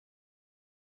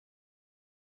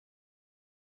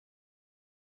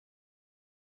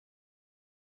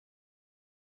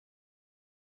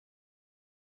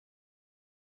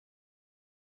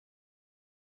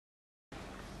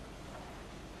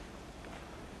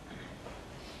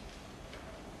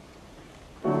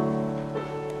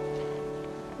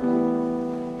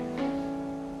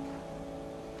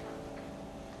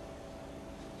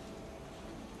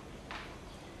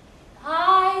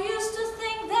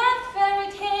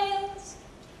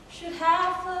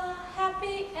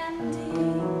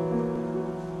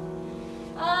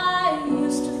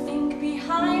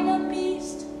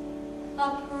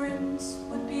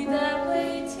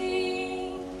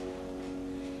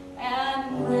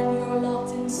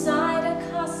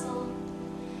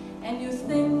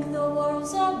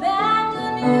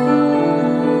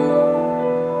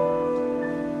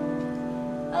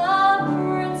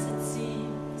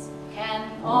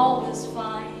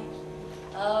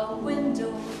a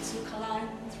window to climb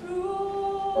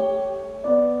through.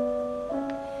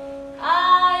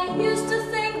 I used to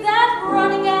think that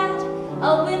running at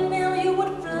a windmill you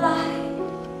would fly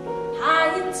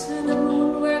high into the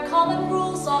moon, where common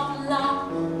rules of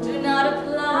love do not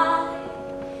apply,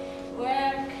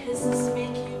 where kisses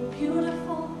make you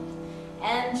beautiful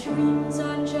and dreams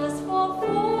aren't just for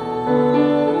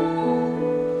fools.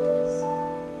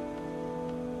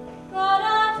 But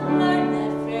I've learned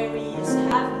that fairies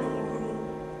have no room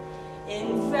in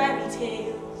fairy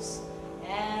tales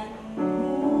and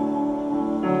moons.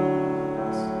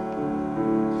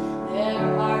 There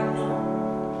are no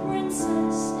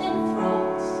princes in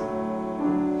frogs,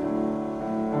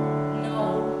 no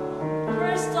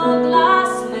crystal glass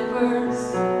slippers,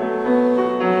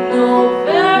 no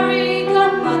fairy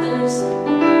godmothers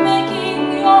making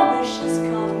your wishes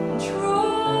come true.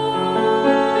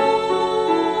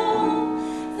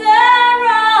 There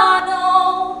are no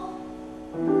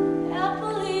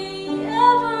happily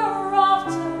ever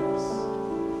afters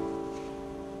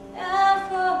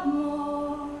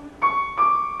evermore.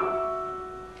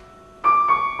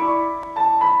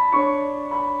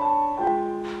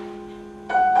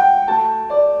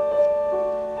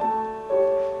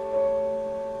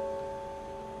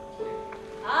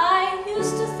 I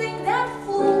used to think that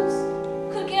fools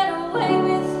could get away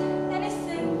with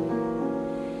anything,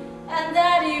 and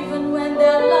that even when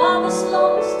their love is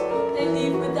lost, they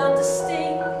leave without the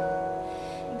sting.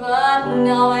 But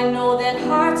now I know that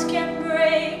hearts can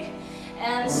break,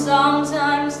 and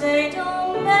sometimes they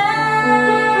don't mend.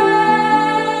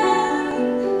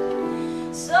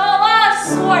 So I've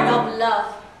sworn of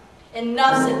love,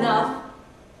 enough's enough.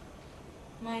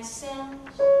 Myself,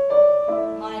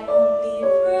 my only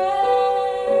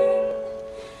friend.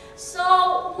 So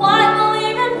why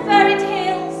believe in fairy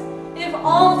tales if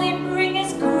all they bring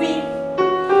is grief?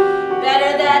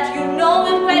 Better that you know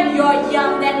it when you're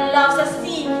young than love's a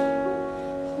thief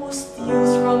who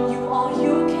steals from you all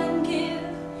you can give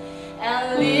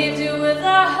and leaves you with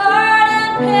a hurt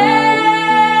and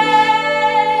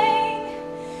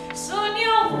pain. Soon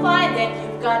you'll find that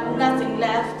you've got nothing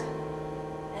left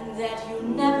and that you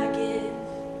never give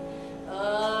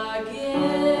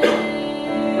again.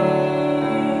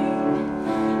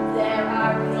 There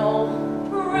are no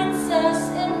princess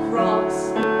in frogs,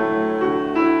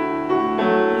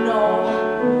 no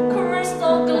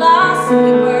crystal glass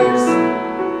slippers.